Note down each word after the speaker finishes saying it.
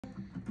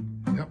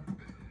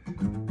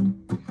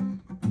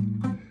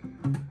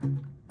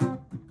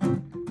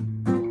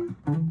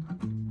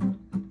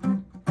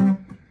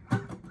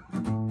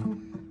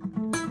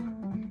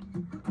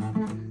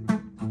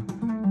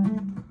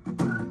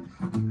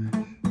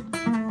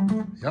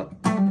Yep.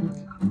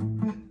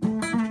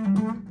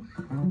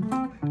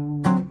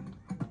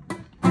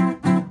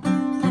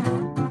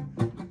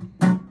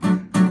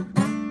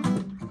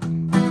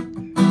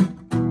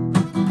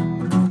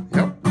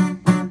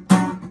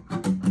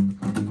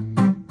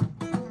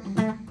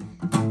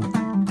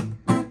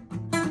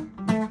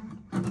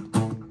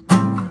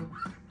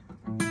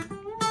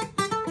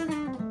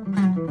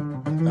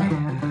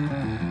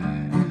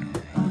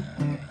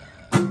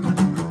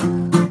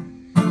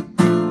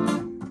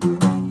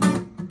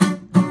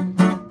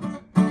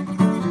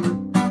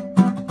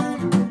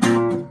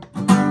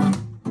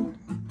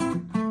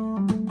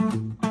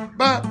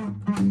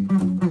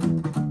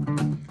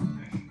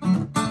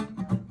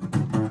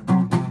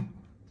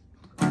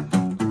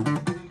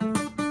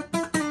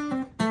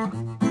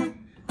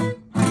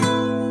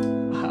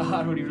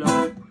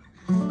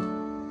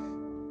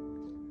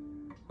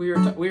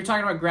 We were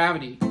talking about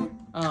gravity.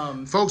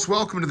 Folks,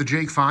 welcome to the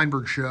Jake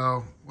Feinberg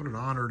Show. What an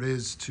honor it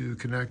is to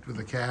connect with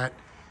a cat.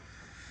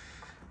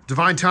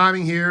 Divine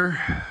timing here.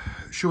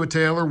 Shua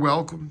Taylor,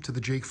 welcome to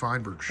the Jake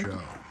Feinberg Show.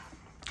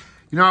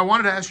 You know, I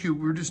wanted to ask you,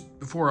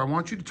 I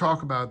want you to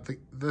talk about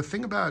the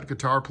thing about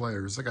guitar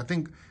players. Like, I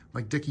think,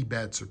 like Dickie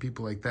Betts or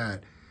people like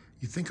that,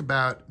 you think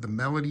about the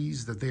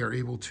melodies that they are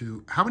able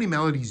to, how many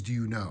melodies do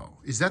you know?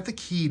 Is that the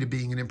key to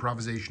being an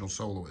improvisational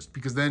soloist?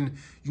 Because then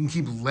you can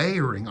keep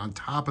layering on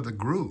top of the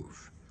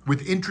groove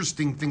with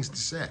interesting things to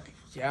say.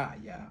 Yeah.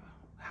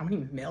 How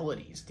many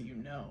melodies do you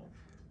know?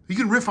 You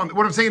can riff on,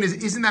 what I'm saying is,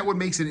 isn't that what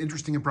makes an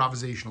interesting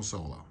improvisational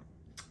solo?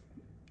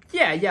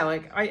 Yeah,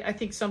 like, I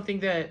think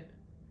something that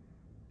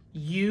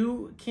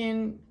you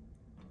can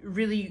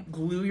really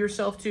glue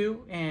yourself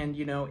to, and,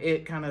 you know,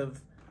 it kind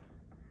of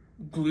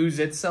glues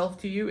itself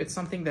to you. It's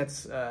something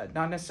that's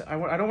not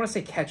necessarily, I don't want to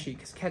say catchy,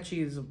 because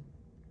catchy is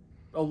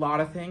a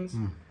lot of things,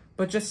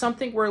 but just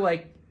something where,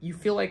 like, you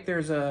feel like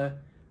there's a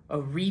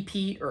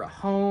repeat or a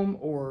home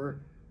or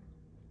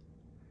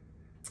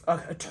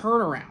a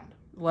turnaround.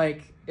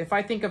 Like, if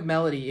I think of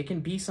melody, it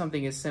can be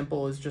something as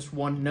simple as just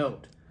one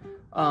note.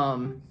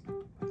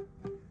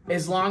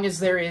 As long as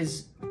there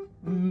is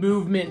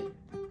movement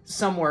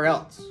somewhere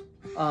else.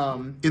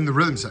 In the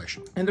rhythm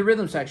section. In the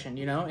rhythm section,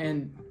 you know,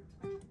 and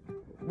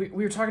we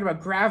were talking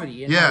about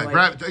gravity. And yeah,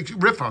 like,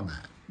 riff on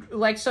that.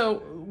 Like, so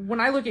when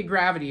I look at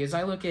gravity, is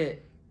I look at,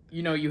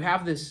 you know, you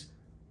have this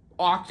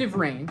octave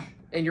range,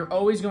 and you're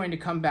always going to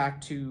come back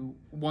to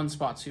one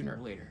spot sooner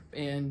or later.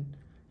 And,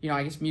 you know,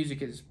 I guess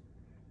music is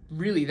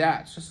really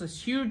that. It's just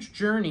this huge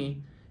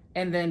journey,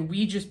 and then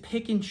we just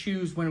pick and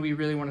choose when we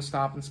really want to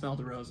stop and smell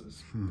the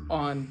roses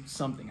on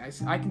something.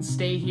 I can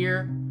stay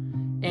here,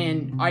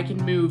 and I can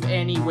move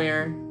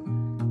anywhere,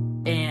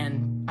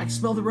 and I can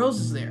smell the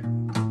roses there.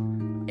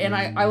 And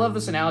I love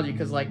this analogy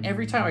because, like,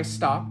 every time I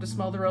stop to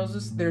smell the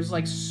roses, there's,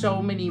 like, so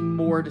many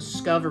more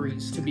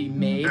discoveries to be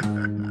made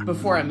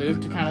before I move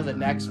to kind of the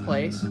next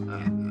place.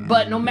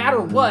 But no matter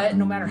what,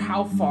 no matter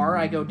how far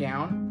I go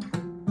down,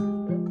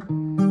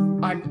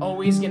 I'm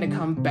always going to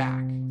come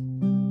back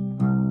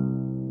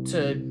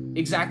to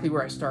exactly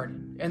where I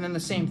started. And then the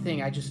same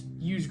thing, I just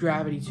use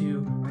gravity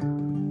to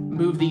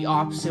move the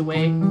opposite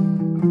way.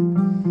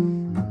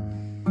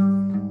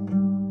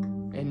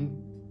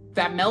 And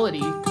that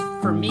melody,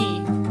 for me,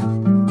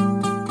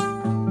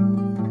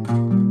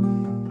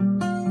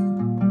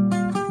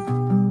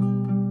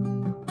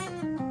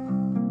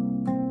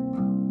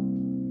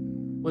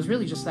 was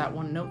really just that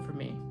one note for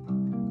me.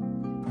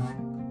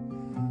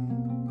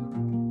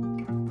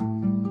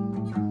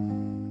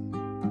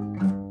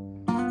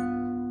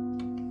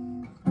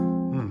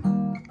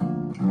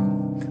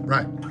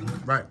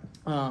 Right.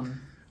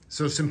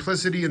 So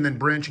simplicity, and then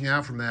branching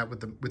out from that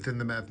within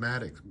the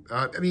mathematics.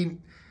 I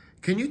mean,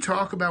 can you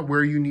talk about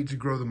where you need to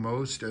grow the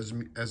most as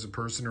a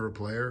person or a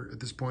player at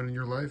this point in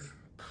your life?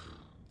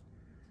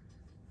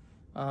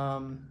 I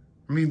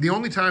mean, the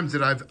only times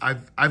that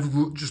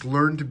I've just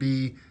learned to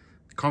be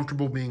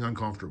comfortable being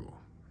uncomfortable.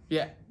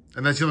 Yeah.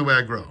 And that's the only way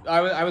I grow.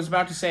 I was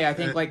about to say, I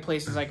think, like,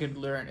 places I could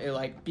learn,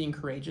 like, being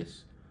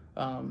courageous,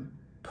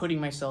 putting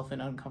myself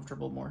in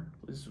uncomfortable more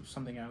was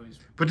something I always...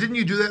 But didn't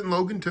you do that in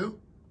Logan, too?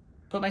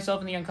 Put myself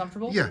in the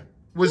uncomfortable? Yeah.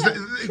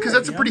 Because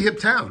that's a pretty hip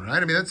town,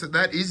 right? I mean,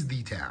 that is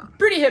the town.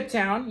 Pretty hip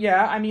town,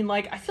 yeah. I mean,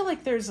 like, I feel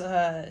like there's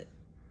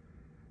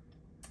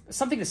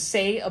something to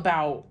say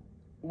about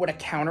what a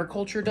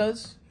counterculture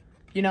does,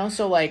 you know?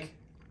 So, like,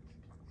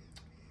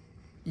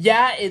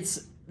 yeah,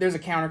 there's a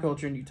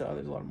counterculture in Utah.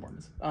 There's a lot of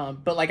Mormons.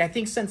 But, like, I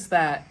think since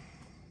that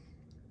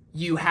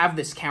you have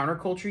this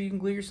counterculture you can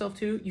glue yourself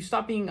to, you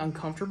stop being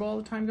uncomfortable all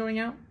the time going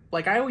out.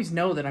 Like, I always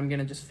know that I'm going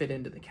to just fit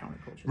into the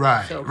counterculture.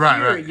 Right, so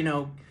right. You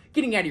know,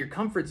 getting out of your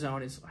comfort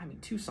zone is, I mean,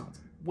 Tucson's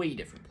a way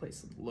different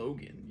place than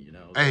Logan, you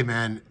know. Hey,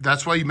 man,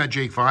 that's why you met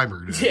Jake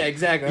Feinberg. Dude. Yeah,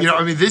 exactly. You know,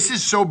 I mean, this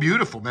is so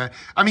beautiful, man.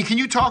 I mean, can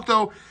you talk,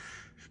 though,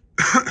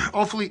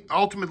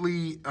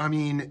 ultimately, I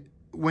mean,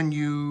 where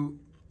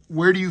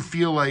do you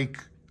feel like,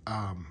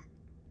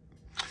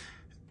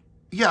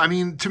 yeah, I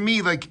mean, to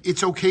me, like,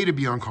 it's okay to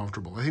be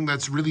uncomfortable. I think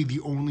that's really the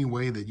only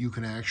way that you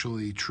can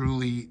actually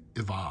truly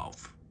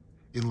evolve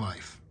in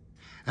life.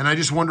 And I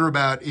just wonder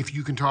about if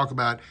you can talk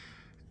about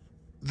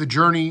the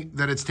journey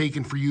that it's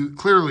taken for you,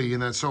 clearly in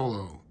that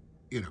solo,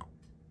 you know,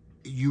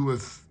 you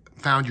have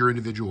found your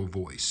individual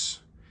voice.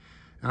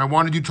 And I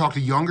wanted you to talk to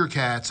younger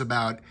cats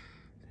about,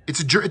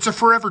 it's a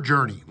forever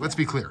journey. Let's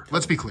be clear.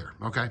 Let's be clear,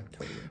 okay?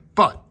 Totally.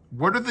 But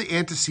what are the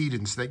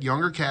antecedents that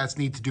younger cats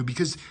need to do?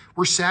 Because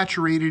we're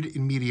saturated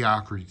in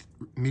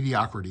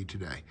mediocrity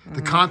today.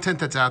 The content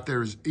that's out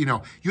there is, you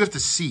know, you have to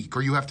seek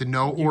or you have to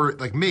know, or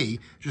like me,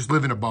 just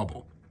live in a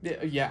bubble.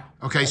 Yeah.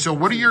 Okay, so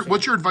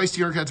what's your advice to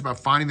younger cats about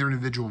finding their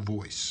individual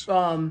voice?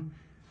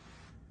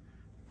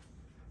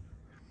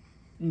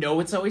 No,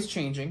 it's always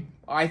changing,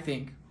 I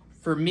think.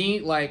 For me,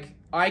 like,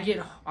 I get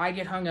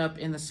hung up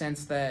in the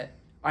sense that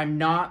I'm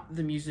not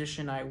the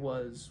musician I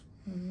was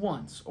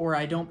once, or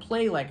I don't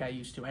play like I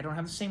used to. I don't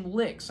have the same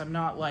licks. I'm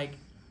not like,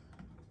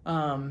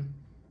 I'm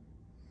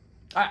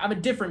a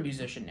different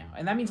musician now,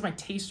 and that means my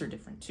tastes are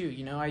different too.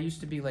 You know, I used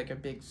to be like a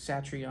big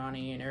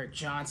Satriani and Eric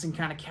Johnson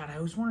kind of cat. I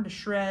always wanted to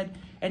shred,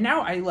 and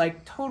now I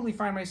like totally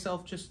find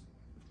myself just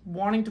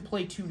wanting to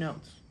play two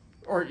notes,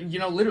 or you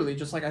know, literally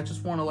just like I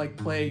just want to like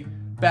play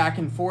back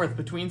and forth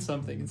between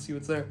something and see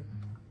what's there.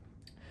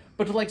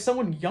 But to like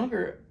someone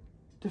younger,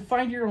 to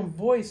find your own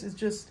voice is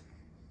just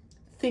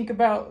think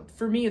about,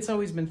 for me, it's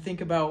always been think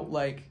about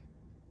like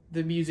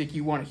the music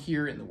you want to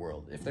hear in the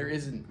world. If there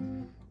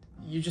isn't,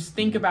 you just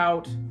think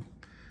about.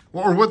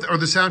 Well, or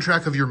the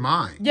soundtrack of your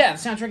mind. Yeah, the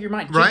soundtrack of your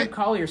mind. Right? Jacob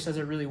Collier says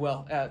it really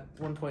well at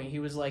one point. He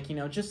was like, you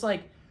know, just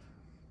like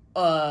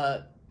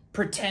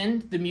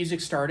pretend the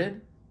music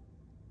started.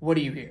 What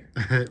do you hear?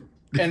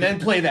 And then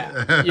play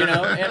that, you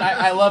know? And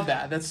I love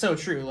that. That's so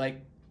true.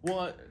 Like,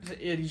 well,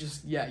 you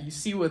just, yeah, you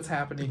see what's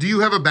happening. Do you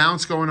have a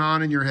bounce going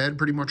on in your head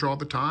pretty much all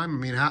the time? I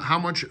mean, how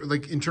much,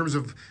 like, in terms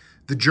of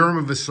the germ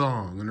of a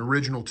song, an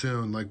original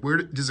tune, like, where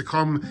does it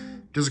come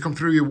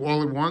through you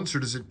all at once, or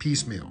does it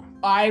piecemeal?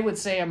 I would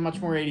say I'm much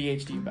more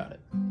ADHD about it.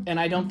 And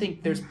I don't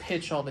think there's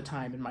pitch all the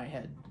time in my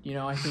head. You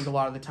know, I think a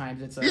lot of the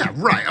times it's a... Yeah,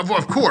 right,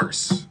 of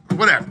course.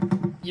 Whatever.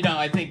 You know,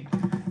 I think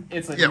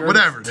it's like... Yeah,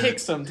 whatever. Tick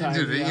sometimes.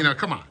 Dude, you know,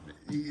 come on.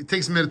 It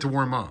takes a minute to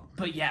warm up.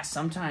 But yeah,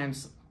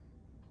 sometimes...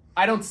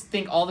 I don't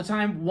think all the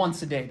time.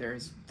 Once a day,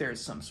 there's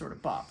some sort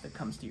of bop that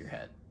comes to your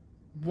head.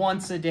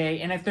 Once a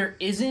day. And if there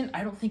isn't,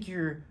 I don't think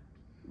you're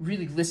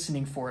really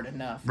listening for it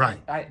enough. Right.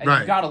 You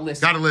gotta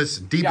listen. Gotta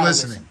listen. Deep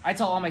listening. Listen. I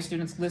tell all my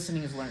students,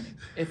 listening is learning.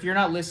 If you're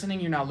not listening,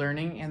 you're not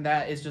learning. And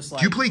that is just like...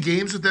 Do you play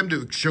games with them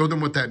to show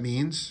them what that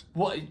means?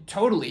 Well,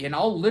 totally. And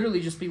I'll literally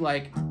just be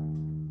like,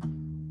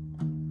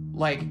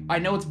 I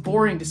know it's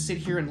boring to sit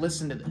here and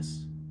listen to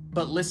this,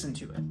 but listen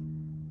to it.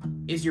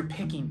 Is your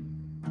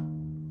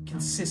picking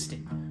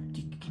consistent?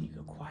 Can you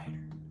go quieter?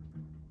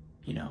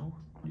 You know?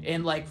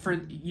 And like for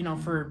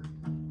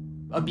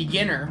a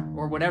beginner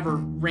or whatever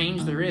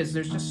range there is,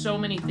 there's just so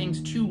many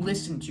things to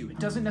listen to. It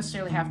doesn't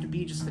necessarily have to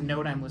be just the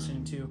note I'm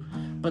listening to,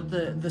 but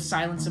the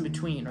silence in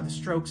between, or the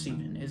strokes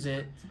even. Is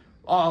it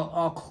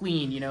all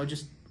clean, you know?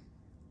 Just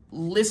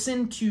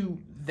listen to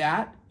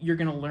that. You're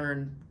going to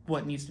learn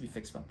what needs to be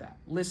fixed about that.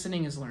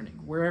 Listening is learning.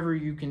 Wherever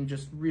you can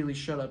just really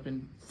shut up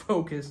and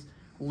focus,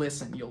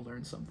 listen, you'll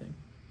learn something.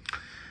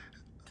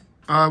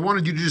 I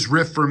wanted you to just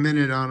riff for a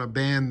minute on a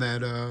band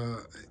that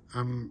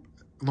I'm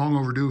long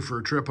overdue for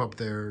a trip up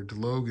there to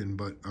Logan,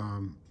 but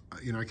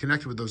you know, I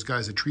connected with those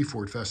guys at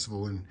Treefort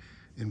Festival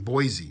in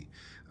Boise,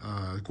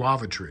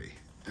 Guava Tree,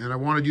 and I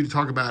wanted you to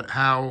talk about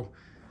how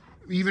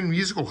even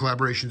musical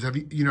collaborations. Have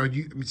you know?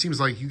 It seems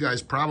like you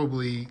guys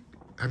probably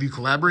have you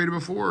collaborated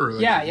before? Or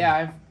like, yeah.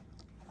 I've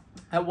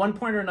at one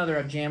point or another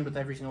I've jammed with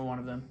every single one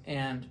of them,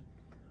 and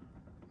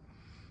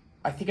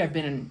I think I've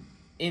been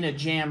in a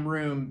jam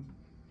room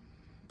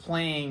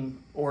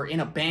playing or in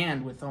a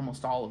band with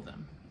almost all of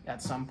them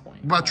at some point.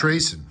 What about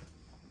Trayson?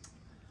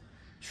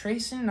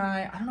 Trayson and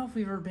I don't know if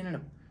we've ever been in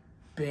a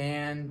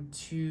band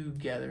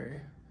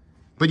together.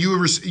 But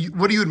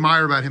what do you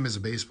admire about him as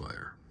a bass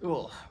player?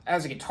 Well,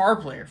 as a guitar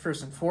player,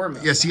 first and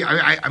foremost. Yeah, see,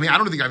 I mean, I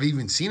don't think I've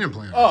even seen him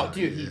play. Oh,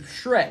 dude, he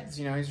shreds.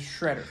 You know, he's a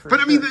shredder. But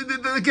I mean,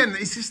 again,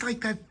 it's just like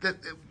that.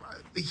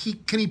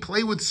 Can he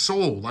play with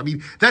soul? I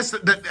mean, that's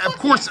that. Of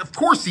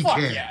course he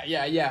can.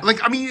 Yeah.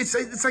 Like, I mean, it's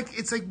like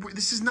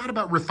this is not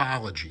about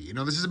rithology. You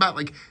know, this is about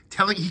like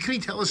telling. Can he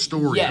tell a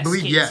story? Yes, I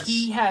believe yes.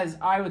 He has.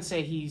 I would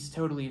say he's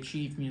totally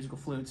achieved musical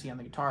fluency on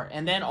the guitar,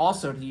 and then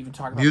also to even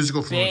talk about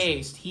musical bass,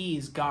 fluency.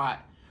 He's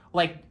got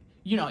like,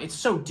 you know, it's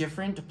so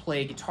different to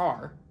play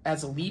guitar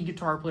as a lead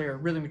guitar player,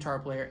 rhythm guitar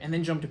player, and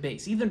then jump to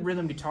bass. Even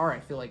rhythm guitar, I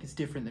feel like, is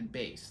different than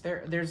bass.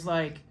 There's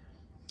like,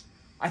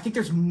 I think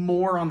there's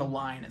more on the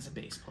line as a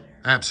bass player.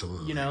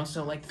 Absolutely. You know,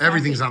 so like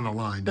everything's on the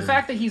line. The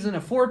fact that he's in a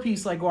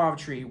 4-piece like Guava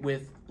Tree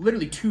with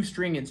literally 2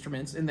 string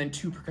instruments and then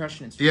 2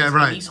 percussion instruments. Yeah,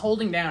 right. And he's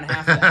holding down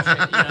half of that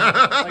shit. You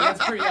know, like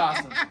that's pretty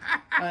awesome.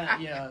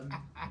 Yeah.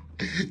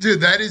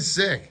 Dude, that is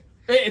sick.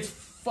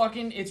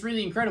 It's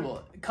really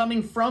incredible.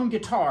 Coming from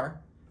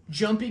guitar,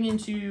 jumping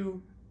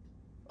into.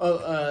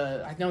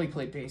 I know he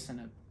played bass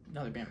in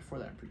another band before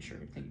that, I'm pretty sure.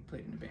 I think he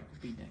played in a band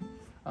with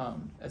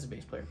Beatnik as a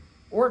bass player.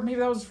 Or maybe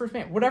that was his first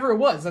band. Whatever it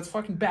was, that's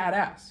fucking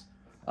badass.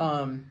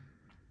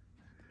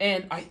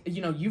 And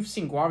you've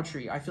seen Guava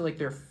Tree. I feel like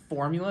their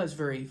formula is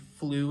very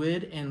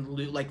fluid and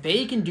like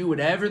they can do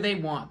whatever they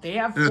want. They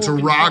have full it's a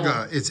control.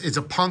 raga. It's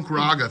a punk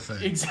raga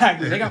thing.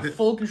 Exactly. They got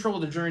full control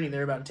of the journey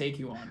they're about to take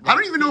you on. Like, I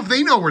don't even know if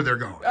they know where they're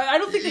going. I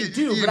don't think they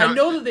do, but I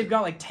know that they've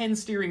got like 10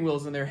 steering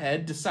wheels in their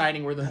head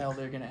deciding where the hell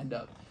they're going to end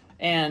up.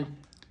 And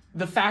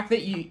the fact that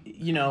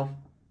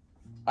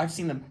I've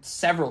seen them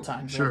several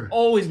times. Sure. I've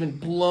always been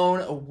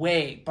blown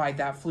away by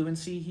that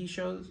fluency he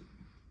shows.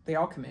 They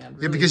all command.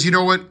 Really. Yeah, because you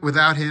know what?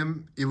 Without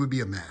him, it would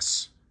be a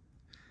mess.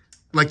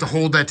 Like to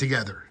hold that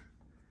together.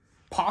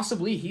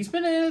 Possibly. He's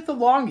been in it the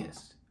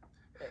longest.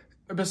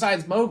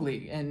 Besides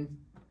Mowgli. And,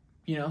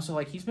 so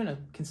like he's been a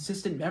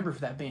consistent member for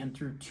that band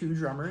through 2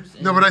 drummers.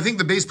 No, but I think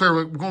the bass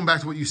player, going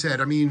back to what you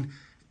said, I mean,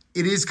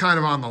 it is kind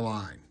of on the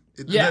line.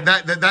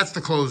 That's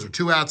the closer.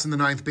 2 outs in the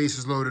 9th,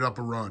 bases loaded, up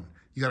a run.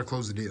 You got to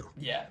close the deal.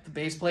 Yeah, the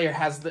bass player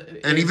has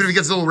and even if he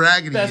gets a little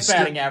raggedy, best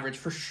batting average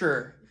for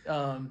sure.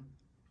 And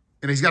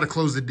he's got to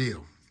close the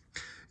deal.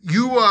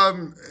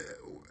 Can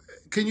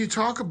you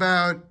talk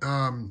about?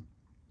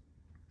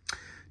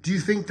 Do you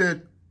think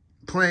that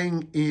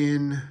playing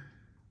in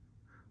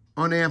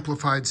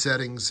unamplified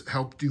settings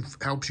helps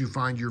you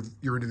find your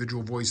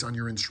individual voice on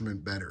your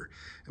instrument better?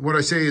 And what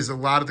I say is, a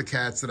lot of the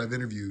cats that I've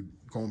interviewed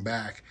going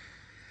back,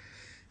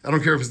 I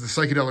don't care if it's the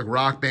psychedelic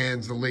rock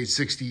bands, the late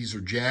 60s or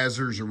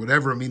jazzers or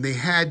whatever. I mean, they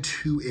had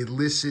to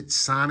elicit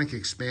sonic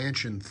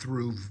expansion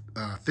through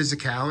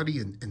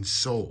physicality and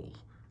soul.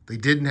 They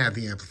didn't have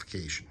the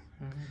amplification.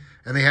 Mm-hmm.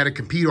 And they had to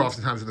compete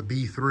oftentimes with a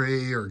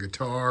B3 or a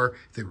guitar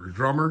if they were a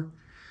drummer.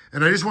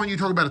 And I just want you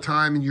to talk about a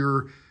time in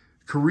your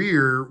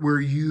career where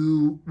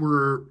you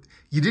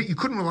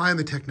couldn't rely on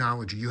the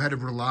technology. You had to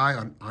rely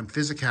on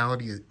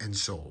physicality and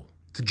soul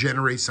to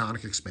generate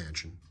sonic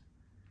expansion.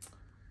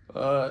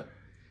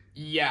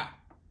 Yeah.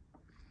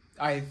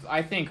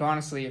 I think,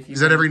 honestly, if you...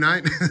 Is that every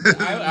night?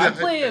 I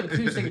play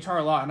acoustic guitar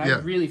a lot, and I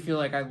really feel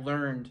like I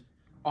learned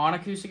on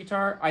acoustic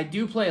guitar. I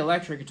do play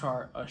electric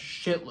guitar a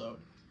shitload,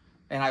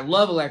 and I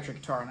love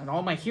electric guitar, and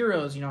all my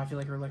heroes, I feel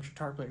like are electric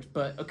guitar players.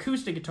 But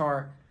acoustic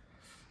guitar,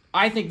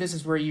 I think this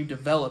is where you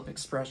develop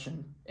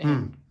expression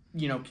and,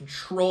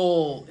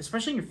 control,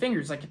 especially in your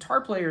fingers. Like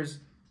guitar players,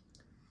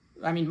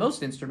 I mean,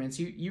 most instruments,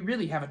 you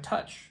really have a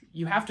touch.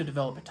 You have to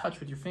develop a touch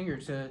with your finger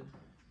to,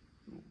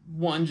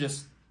 one,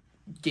 just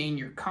gain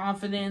your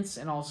confidence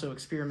and also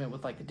experiment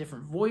with like the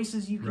different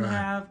voices you can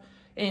have.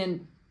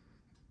 And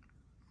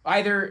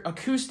either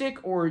acoustic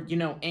or,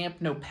 amp,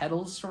 no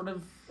pedals sort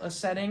of a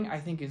setting, I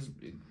think is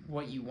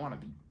what you want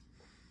to be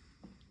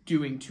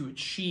doing to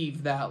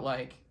achieve that,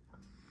 like,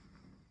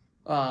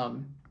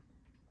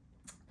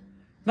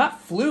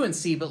 not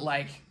fluency, but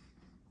like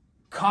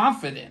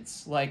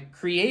confidence, like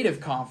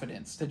creative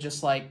confidence to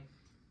just like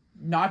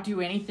not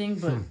do anything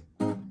but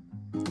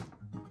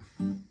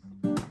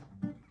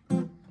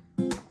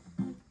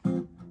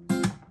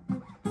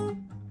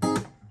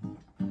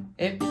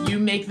you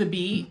make the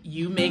beat,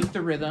 you make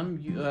the rhythm,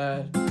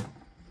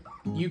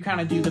 you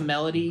kind of do the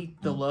melody,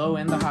 the low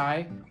and the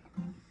high.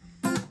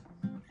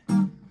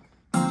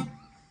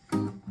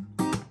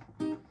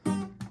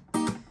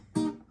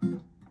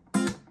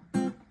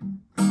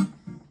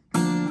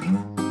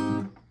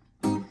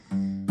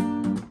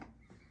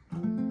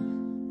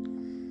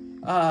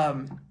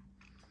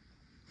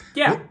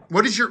 Yeah.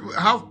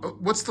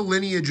 What's the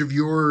lineage of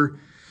your,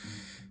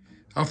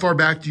 how far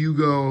back do you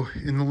go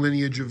in the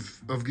lineage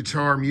of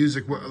guitar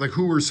music? Like,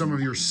 who were some of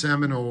your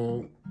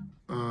seminal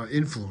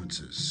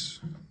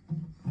influences?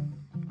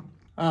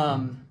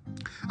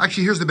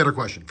 Actually, here's the better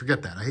question.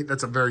 Forget that.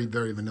 That's a very,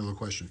 very vanilla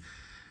question.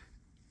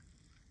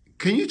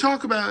 Can you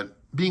talk about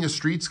being a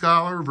street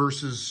scholar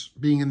versus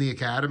being in the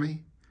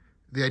academy?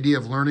 The idea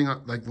of learning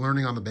on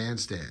the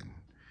bandstand,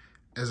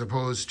 as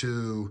opposed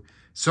to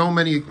so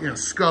many,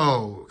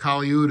 Sco,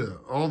 Caliuta,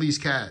 all these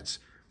cats,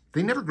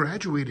 they never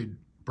graduated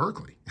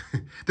Berkeley.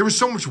 There was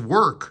so much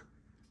work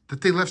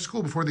that they left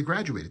school before they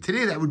graduated.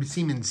 Today, that would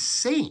seem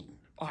insane.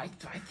 Oh, I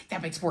think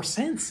that makes more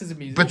sense as a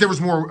musician. But there was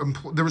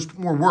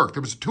more work.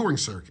 There was a touring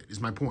circuit,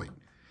 is my point.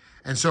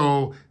 And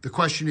so the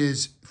question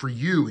is, for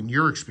you, in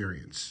your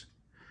experience,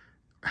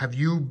 have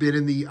you been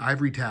in the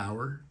ivory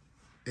tower?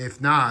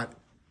 If not,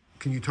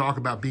 can you talk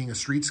about being a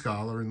street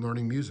scholar and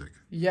learning music?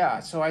 Yeah,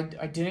 so I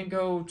didn't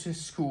go to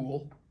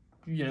school,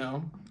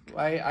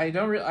 I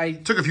don't really... I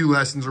took a few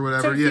lessons or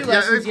whatever. Took a few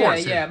lessons, of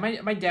course. Yeah.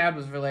 My dad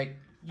was really like,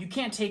 you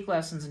can't take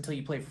lessons until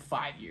you play for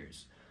 5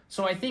 years.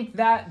 So I think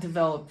that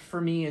developed for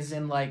me as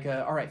in like,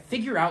 all right,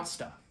 figure out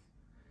stuff,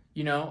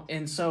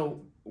 And so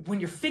when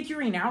you're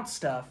figuring out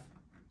stuff,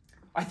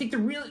 I think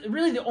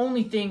really the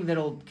only thing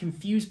that'll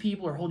confuse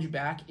people or hold you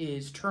back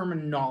is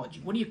terminology.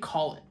 What do you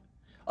call it?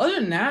 Other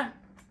than that,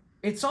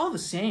 it's all the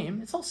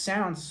same. It's all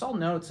sounds. It's all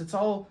notes. It's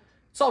all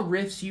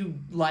riffs you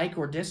like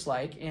or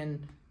dislike.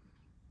 And,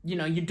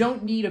 you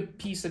don't need a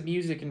piece of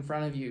music in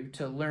front of you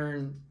to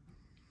learn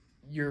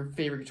your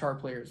favorite guitar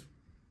player's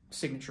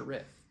signature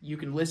riff. You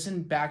can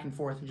listen back and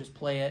forth and just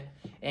play it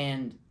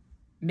and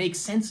make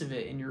sense of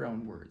it in your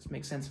own words.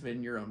 Make sense of it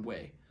in your own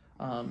way.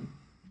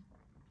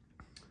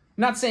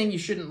 Not saying you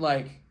shouldn't,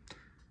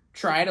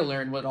 try to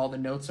learn what all the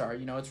notes are.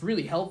 You know, it's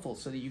really helpful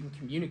so that you can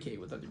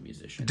communicate with other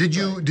musicians. Did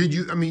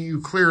you? I mean,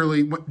 you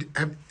clearly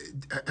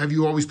have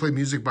you always played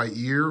music by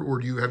ear,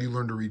 or have you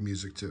learned to read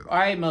music too?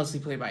 I mostly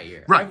play by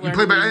ear. Right, you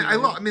play by.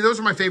 I mean, those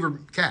are my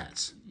favorite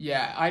cats.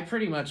 Yeah, I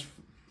pretty much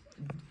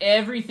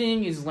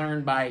everything is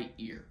learned by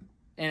ear,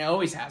 and it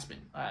always has been.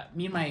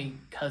 Me and my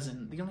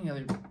cousin, the only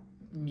other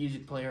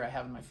music player I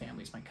have in my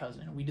family is my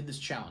cousin, and we did this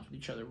challenge with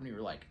each other when we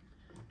were like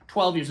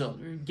 12 years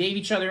old. We gave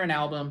each other an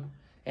album,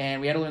 and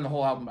we had to learn the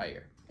whole album by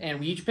ear. And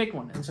we each picked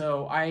one. And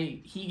so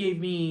he gave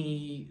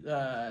me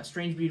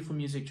Strange Beautiful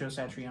Music, Joe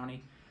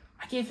Satriani.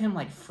 I gave him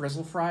like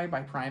Frizzle Fry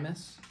by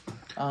Primus.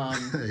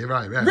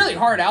 Right. Really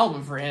hard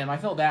album for him. I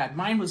felt bad.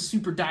 Mine was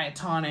super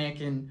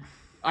diatonic, and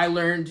I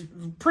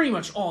learned pretty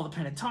much all the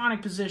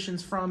pentatonic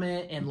positions from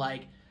it, and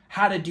like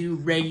how to do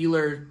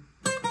regular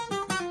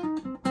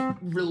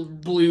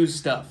blues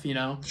stuff, you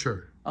know?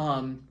 Sure.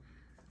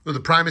 Well, the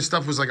Primus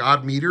stuff was like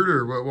odd metered,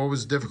 or what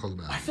was difficult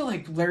about it? I feel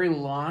like Larry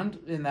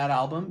Lalonde in that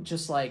album,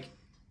 just like,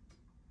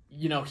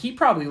 you know, he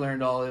probably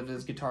learned all of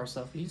his guitar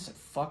stuff. He said,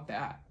 fuck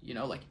that. You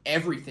know, like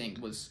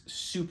everything was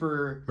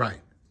super... Right.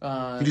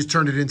 He just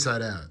turned it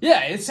inside out.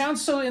 Yeah, it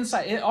sounds so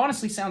inside. It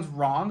honestly sounds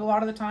wrong a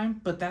lot of the time,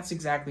 but that's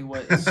exactly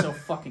what is so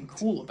fucking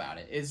cool about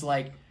it. Is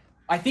like,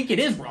 I think it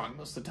is wrong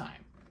most of the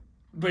time,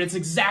 but it's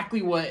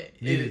exactly what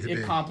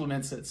it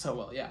complements it so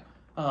well. Yeah.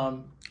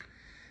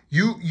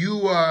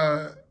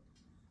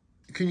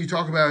 Can you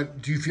talk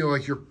about, do you feel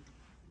like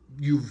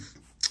you've,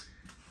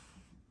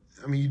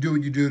 I mean, you do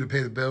what you do to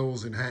pay the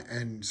bills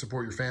and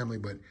support your family,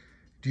 but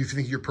do you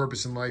think your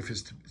purpose in life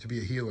is to be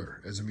a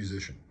healer as a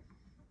musician?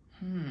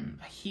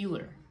 A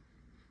healer.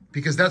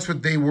 Because that's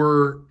what they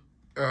were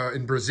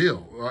in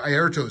Brazil.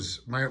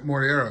 Ayrton's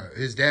Moreira,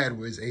 his dad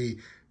was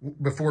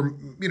before,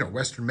 you know,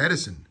 Western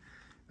medicine,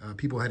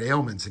 people had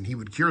ailments and he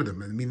would cure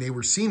them. I mean, they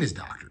were seen as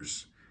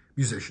doctors,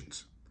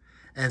 musicians.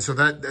 And so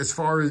that, as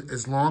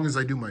long as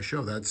I do my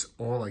show, that's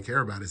all I care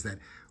about, is that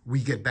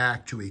we get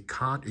back to a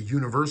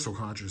universal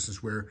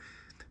consciousness where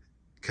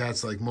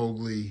cats like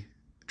Mowgli,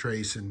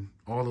 Trace, and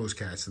all those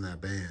cats in that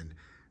band,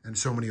 and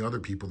so many other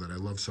people that I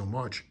love so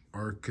much,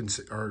 are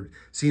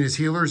seen as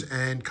healers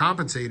and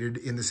compensated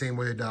in the same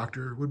way a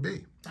doctor would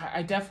be.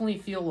 I definitely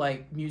feel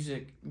like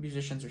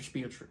musicians are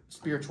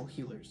spiritual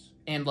healers,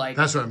 and like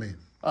that's what I mean.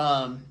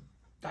 I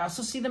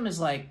also see them as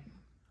like,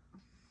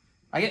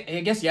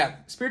 I guess, yeah,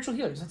 spiritual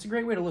healers. That's a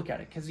great way to look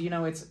at it, because, you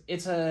know,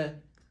 it's a,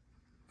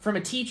 from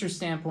a teacher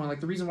standpoint,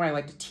 like the reason why I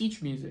like to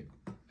teach music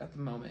at the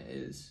moment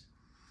is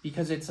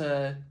because it's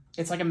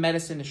like a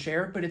medicine to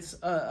share, but it's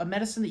a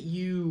medicine that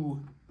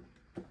you,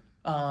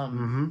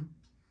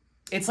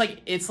 it's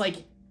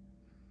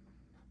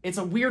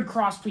a weird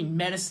cross between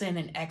medicine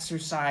and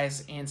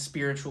exercise and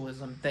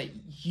spiritualism that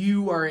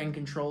you are in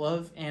control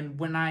of. And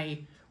when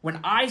I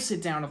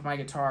sit down with my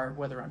guitar,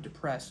 whether I'm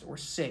depressed or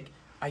sick,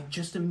 I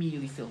just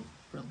immediately feel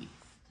relief.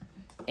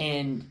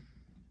 And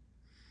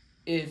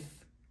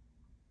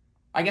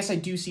I guess I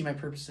do see my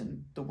purpose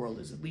in the world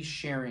as at least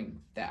sharing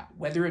that,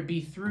 whether it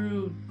be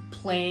through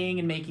playing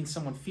and making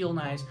someone feel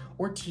nice,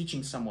 or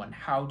teaching someone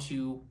how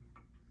to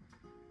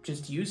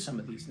just use some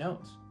of these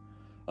notes.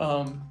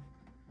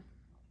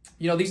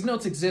 You know, these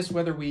notes exist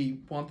whether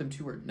we want them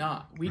to or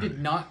not. We did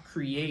not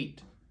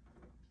create...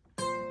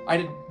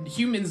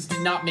 Humans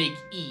did not make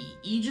E.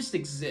 E just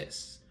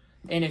exists.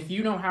 And if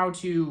you know how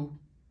to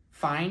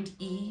find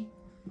E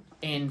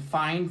and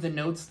find the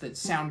notes that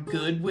sound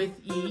good with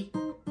E,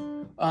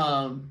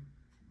 man,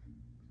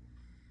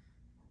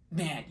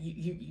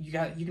 you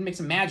can make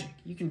some magic.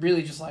 You can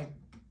really just like,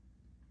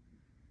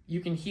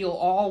 you can heal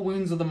all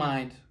wounds of the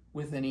mind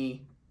with an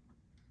E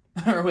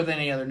or with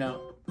any other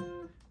note.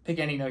 Pick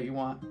any note you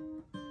want.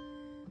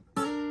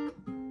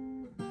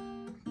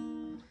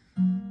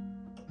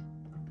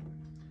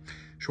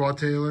 Shua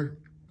Taylor,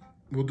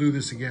 we'll do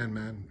this again,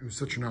 man. It was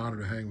such an honor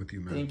to hang with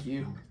you, man. Thank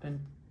you. Been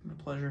a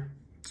pleasure.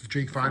 It's the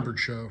Jake Feinberg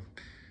Show.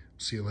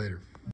 See you later.